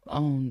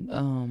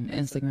 on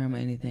Instagram or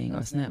anything, or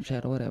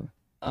Snapchat or whatever.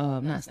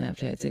 Not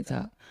Snapchat,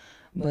 TikTok.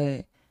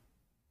 But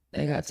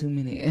they got too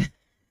many.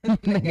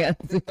 They got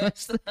too much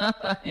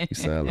stuff. You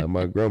sound like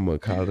my grandma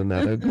calling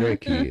out her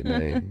grandkid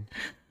name.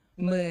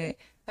 But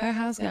her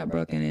house got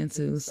broken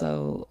into,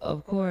 so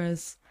of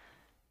course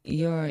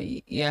your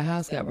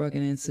house got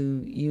broken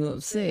into, you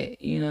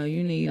upset. You know,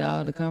 you need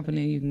all the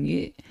company you can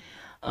get.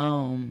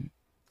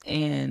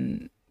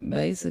 And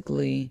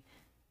basically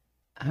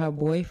her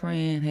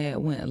boyfriend had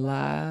went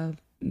live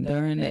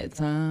during that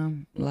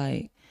time,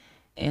 like,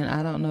 and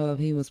I don't know if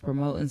he was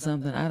promoting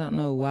something. I don't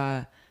know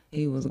why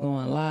he was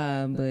going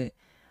live, but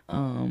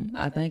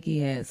I think he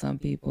had some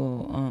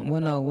people,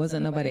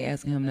 wasn't nobody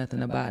asking him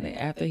nothing about it.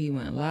 After he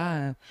went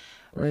live,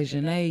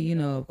 Reginae, you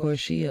know, of course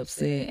she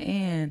upset,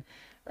 and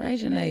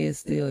Reginae is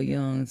still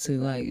young too,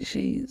 like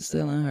she's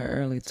still in her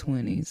early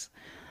 20s.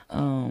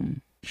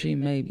 She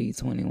may be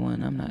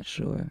 21, I'm not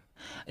sure.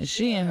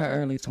 She in her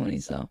early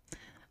 20s though.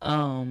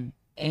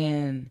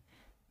 And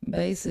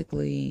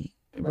basically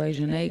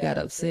Reginae got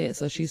upset,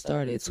 so she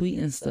started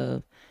tweeting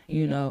stuff,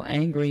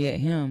 angry at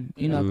him,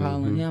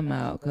 calling him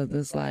out, because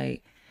it's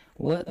like,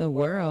 what the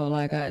world?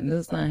 Like,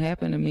 this done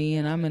happened to me,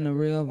 and I'm in a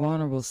real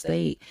vulnerable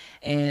state,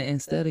 and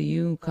instead of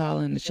you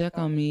calling to check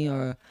on me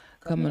or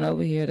coming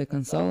over here to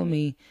console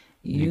me,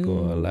 you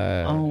going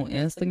live on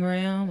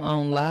Instagram,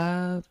 on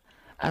live.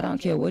 I don't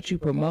care what you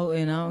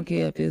promoting. I don't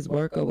care if it's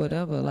work or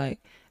whatever. Like,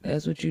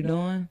 that's what you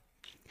doing.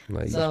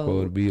 Like, you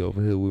supposed to be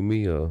over here with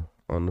me or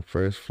on the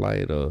first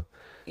flight or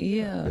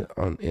yeah,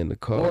 in the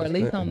car. Or at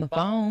least on the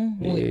phone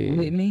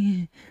with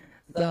me.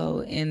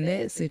 So in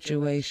that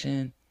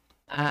situation,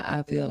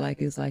 I feel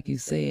like it's like you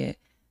said,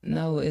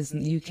 no,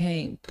 you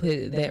can't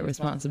put that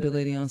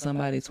responsibility on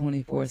somebody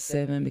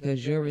 24/7,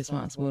 because you're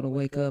responsible to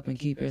wake up and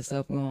keep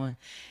yourself going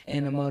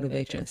and to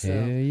motivate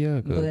yourself.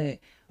 Yeah. But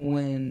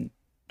when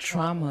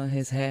trauma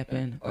has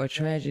happened or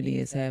tragedy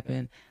has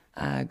happened,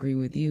 I agree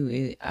with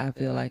you. I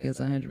feel like it's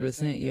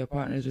 100% your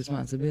partner's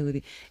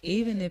responsibility.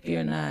 Even if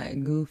you're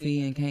not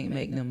goofy and can't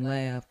make them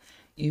laugh,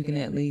 you can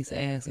at least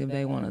ask if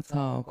they want to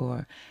talk,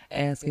 or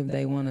ask if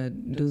they want to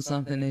do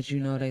something that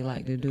they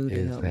like to do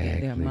to help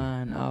get their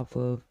mind off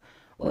of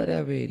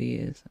whatever it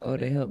is, or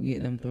to help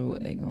get them through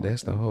what they're going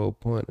That's through. The whole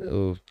point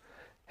of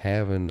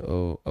having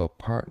a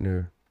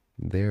partner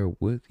there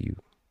with you.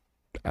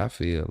 I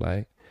feel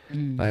like,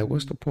 like,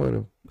 what's the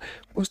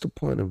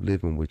point of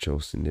living with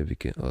your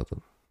significant other?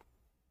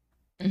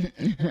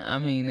 I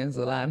mean, there's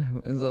a lot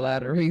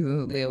of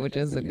reasons there, which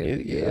is a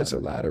good. Yeah, it's a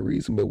lot of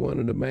reasons, but one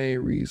of the main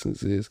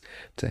reasons is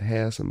to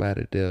have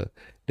somebody there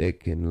that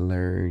can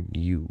learn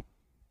you.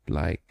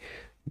 Like,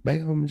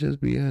 babe, I'm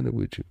just be honest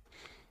with you.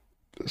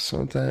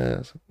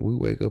 Sometimes I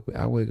wake up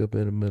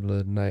in the middle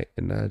of the night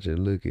and I just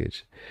look at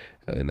you,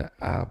 and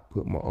I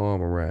put my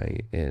arm around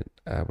you, and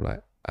I'm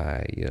like,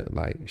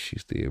 like, she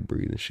still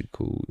breathing, she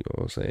cool, you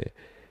know what I'm saying?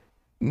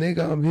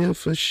 Nigga, I'm here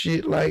for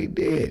shit like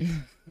that.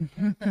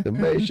 To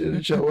make sure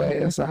that your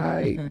ass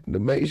alright. To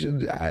make sure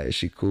that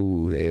she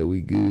cool. Hell,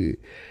 we good.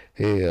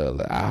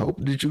 Hell, I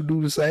hope that you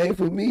do the same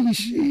for me.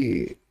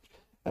 Shit.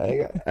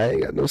 I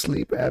ain't got no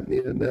sleep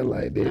apnea or nothing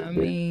like that. I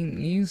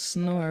mean, you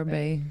snore,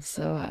 babe,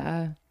 so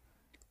I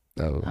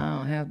don't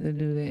have to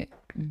do that.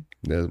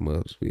 That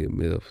must be a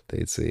myth.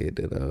 They said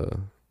that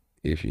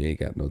if you ain't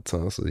got no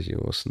tonsils, you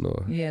don't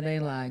snore. Yeah, they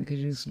lied because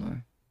you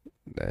snore.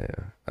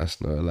 Damn, I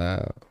snore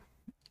loud.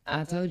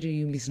 I told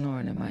you be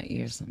snoring in my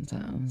ear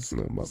sometimes.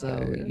 No, my so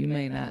bad. You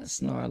may not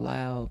snore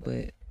loud,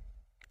 but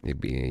it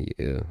be in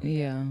your ear.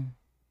 Yeah.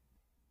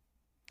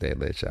 They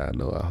let y'all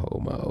know I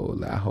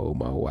hold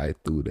my wife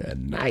through the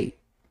night.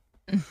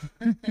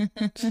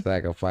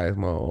 Sacrifice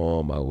my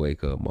arm, I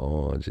wake up, my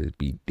arm just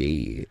be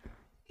dead.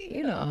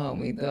 You don't hold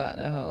me throughout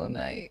the whole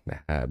night.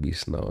 I be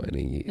snoring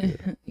in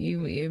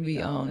your ear. It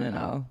be on and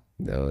off.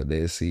 No,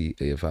 they see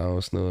if I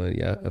don't snore,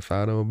 if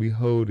I don't be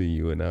holding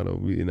you and I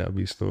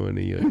be snoring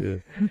in your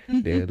ear,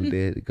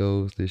 that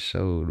goes to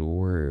show the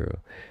world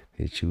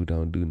that you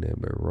don't do nothing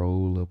but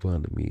roll up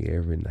under me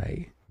every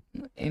night.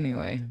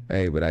 Anyway.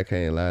 Hey, but I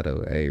can't lie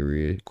though. Hey,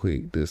 real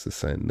quick, this is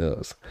something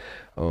else.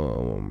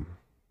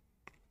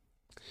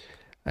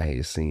 I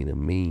had seen a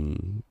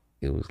meme.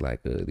 It was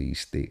like these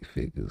stick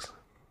figures.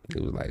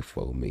 It was like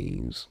 4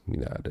 memes,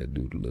 that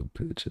do the little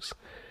pictures.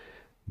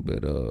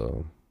 But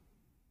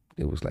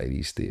it was like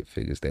these stick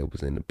figures that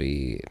was in the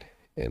bed,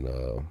 and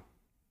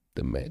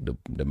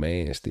the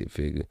man stick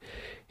figure,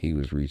 he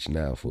was reaching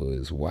out for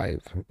his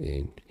wife,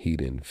 and he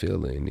didn't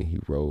feel it, and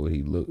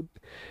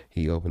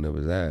he opened up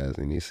his eyes,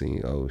 and he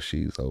seen, oh,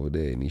 she's over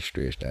there, and he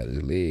stretched out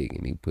his leg,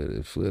 and he put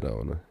his foot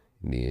on her,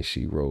 and then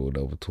she rolled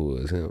over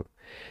towards him,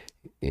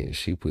 and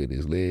she put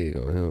his leg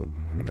on him,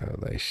 and I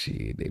was like,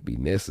 shit, they be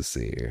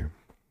necessary.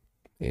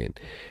 And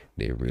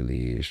that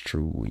really is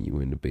true when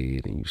you in the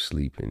bed and you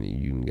sleeping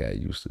and you got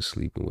used to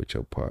sleeping with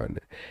your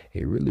partner.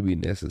 It really be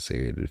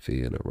necessary to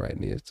feel the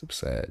rightness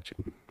beside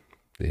you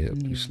to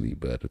help you sleep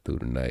better through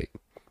the night.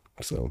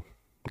 So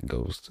it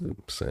goes to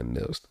something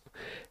else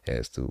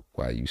as to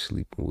why you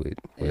sleeping with.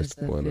 What's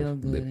the point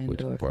of living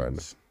with your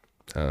partner?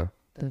 Huh?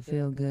 The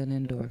feel good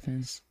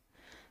endorphins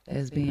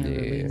that's being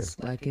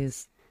released. Like,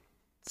 it's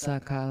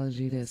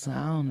psychology that's,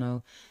 I don't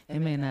know, it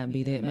may not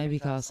be that, maybe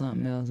called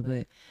something else,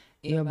 but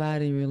your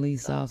body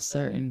release off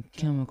certain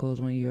chemicals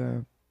when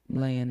you're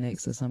laying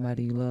next to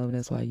somebody you love.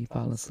 That's why you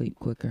fall asleep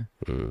quicker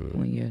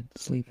when you're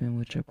sleeping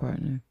with your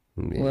partner.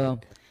 Yeah.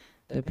 Well,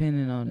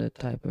 depending on the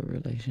type of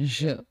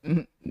relationship,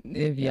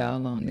 if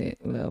y'all on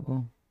that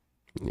level.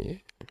 Yeah.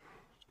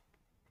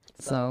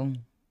 So,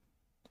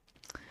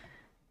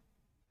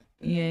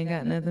 you ain't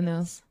got nothing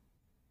else?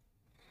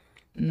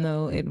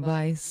 No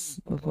advice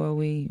before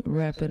we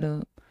wrap it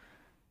up?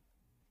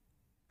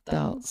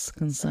 Thoughts,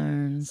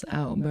 concerns,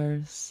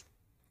 outbursts?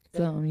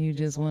 Something you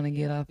just want to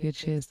get off your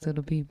chest to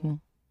the people?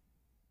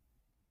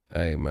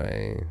 Hey,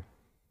 man.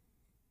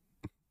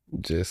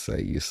 Just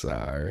say you're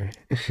sorry.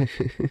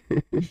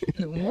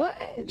 What?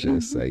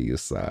 Just say you're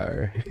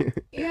sorry.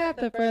 You have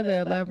to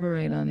further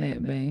elaborate on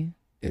that, babe.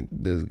 And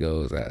this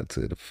goes out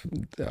to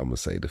I'm gonna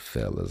say the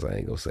fellas. I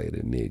ain't gonna say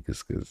the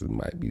niggas because it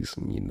might be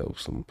some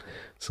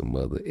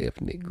other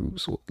ethnic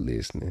groups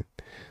listening.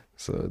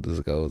 So this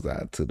goes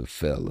out to the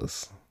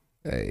fellas.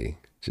 Hey,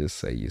 just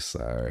say you're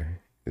sorry.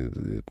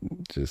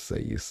 Just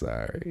say you're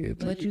sorry.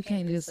 But you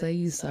can't just say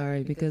you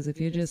sorry, because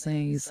if you're just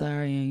saying you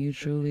sorry and you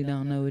truly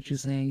don't know what you're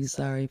saying you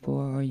sorry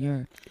for, or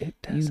you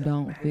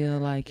don't feel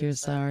like you're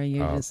sorry,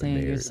 you're just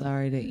saying you're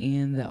sorry to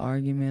end the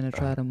argument or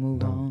try to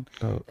move on,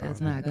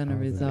 that's not going to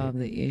resolve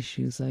the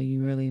issue. So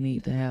you really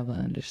need to have an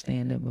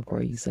understanding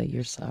before you say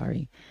you're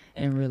sorry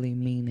and really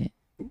mean it.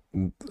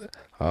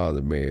 All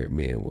the married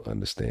men will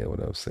understand what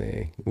I'm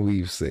saying.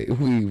 We've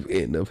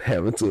ended up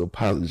having to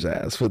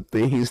apologize for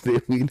things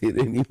that we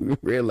didn't even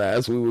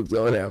realize we was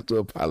going to have to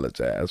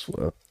apologize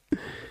for.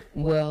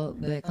 Well,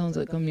 that comes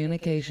with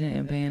communication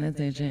and paying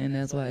attention, and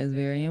that's why it's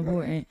very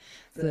important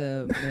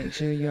to make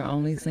sure you're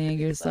only saying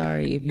you're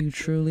sorry if you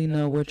truly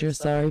know what you're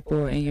sorry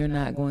for, and you're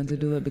not going to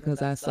do it because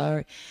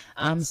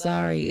I'm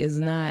sorry is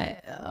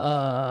not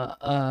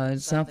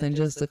something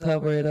just to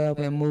cover it up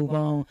and move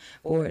on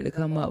for it to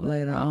come up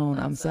later on.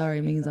 I'm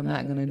sorry means I'm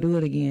not going to do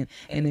it again.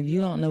 And if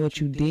you don't know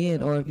what you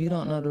did, or if you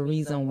don't know the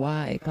reason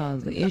why it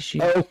caused the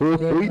issue,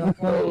 we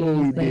know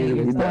we did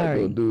it. We're not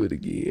going to do it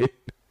again.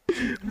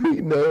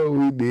 We know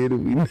we did it.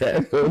 We're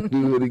not going to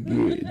do it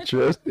again.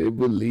 Trust and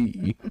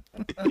believe.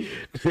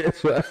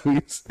 That's why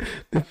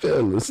the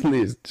fellas,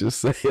 let's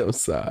just say I'm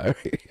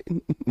sorry.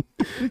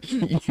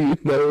 You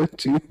know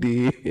what you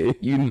did, and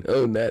you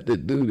know not to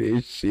do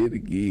this shit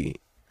again.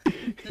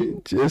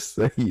 Just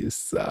say you're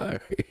sorry.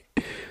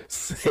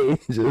 Say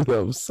just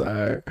I'm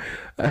sorry.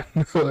 I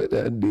know what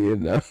I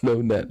did, and I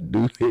know not to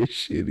do this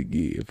shit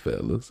again,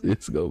 fellas.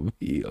 It's going to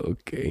be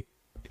okay.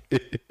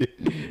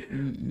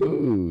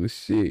 Oh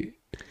shit.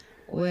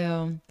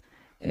 Well,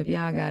 if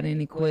y'all got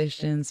any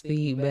questions,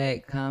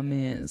 feedback,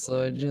 comments,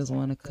 or just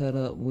want to cut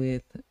up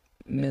with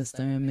Mr.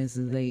 and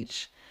Mrs.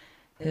 H,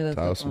 hit us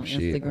up on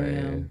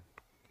Instagram.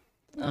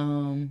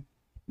 Man.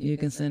 You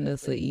can send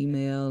us an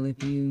email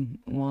if you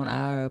want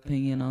our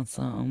opinion on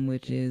something,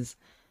 which is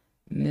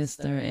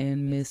Mr.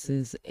 and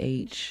Mrs.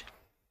 H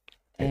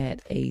at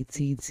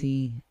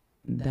ATT.net.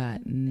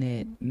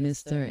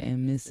 Mr.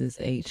 and Mrs.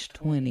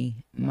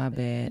 H20, my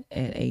bad,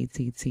 at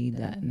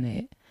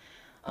ATT.net.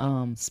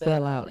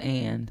 Spell out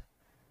and.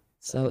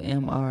 So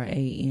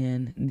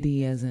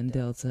MRAND as in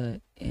Delta,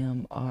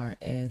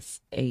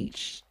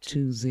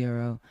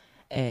 MRSH20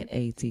 at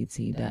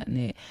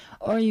ATT.net.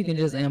 Or you can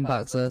just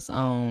inbox us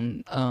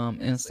on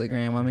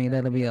Instagram. I mean,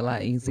 that'll be a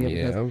lot easier.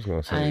 Yeah, I was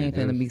gonna say, I ain't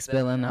gonna be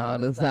spelling all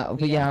this out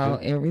for y'all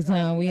every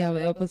time we have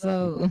an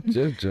episode.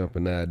 Just jump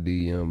in our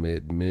DM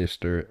at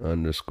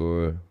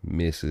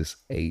Mr_Mrs.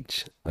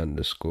 H_.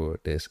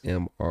 That's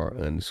MRH_MRSH_.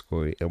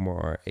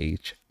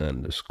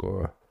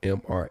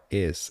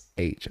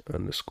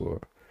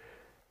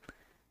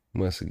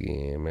 Once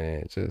again,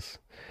 man, just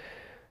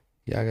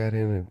y'all got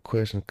any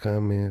questions,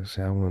 comments?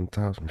 Y'all want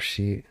to talk some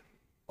shit?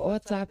 Or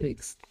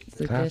topics.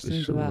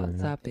 Suggestions about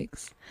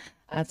topics.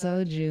 I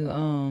told you,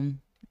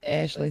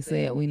 Ashley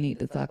said we need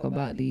to talk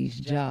about these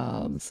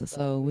jobs.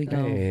 So we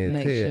gonna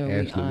make sure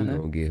we honor. We're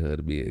gonna get her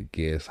to be a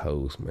guest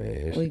host,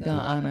 man. We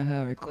gonna honor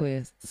her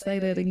request. Say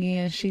that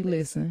again, she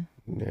listen.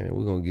 Yeah,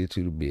 we're gonna get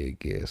you to be a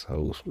guest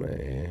host,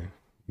 man.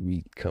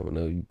 You coming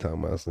up, you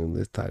talking about something,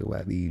 let's talk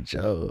about these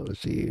jobs.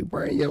 Shit,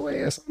 bring your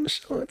ass on the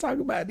show and talk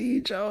about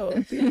these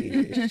jobs.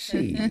 Yeah,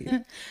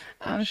 shit.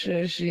 I'm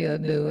sure she'll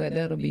do it.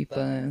 That'll be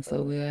fun.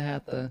 So we'll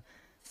have to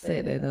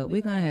set that up.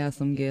 We're gonna have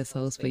some guest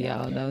hosts for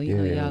y'all though. You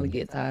know, y'all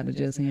get tired of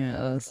just hearing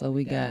us. So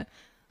we got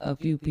a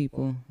few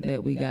people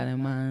that we got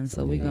in mind.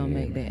 So we gonna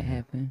make that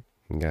happen.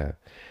 Don't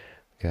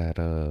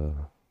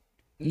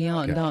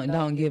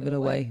give it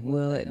away.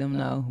 We'll let them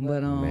know.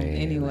 But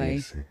anyway.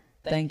 Listen.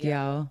 Thank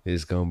y'all.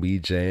 It's gonna be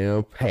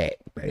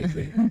jam-packed,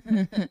 baby.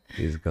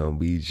 It's gonna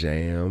be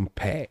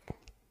jam-packed.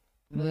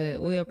 But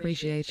we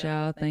appreciate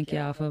y'all. Thank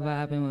y'all for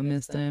vibing with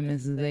Mr. and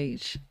Mrs.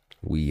 H.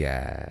 We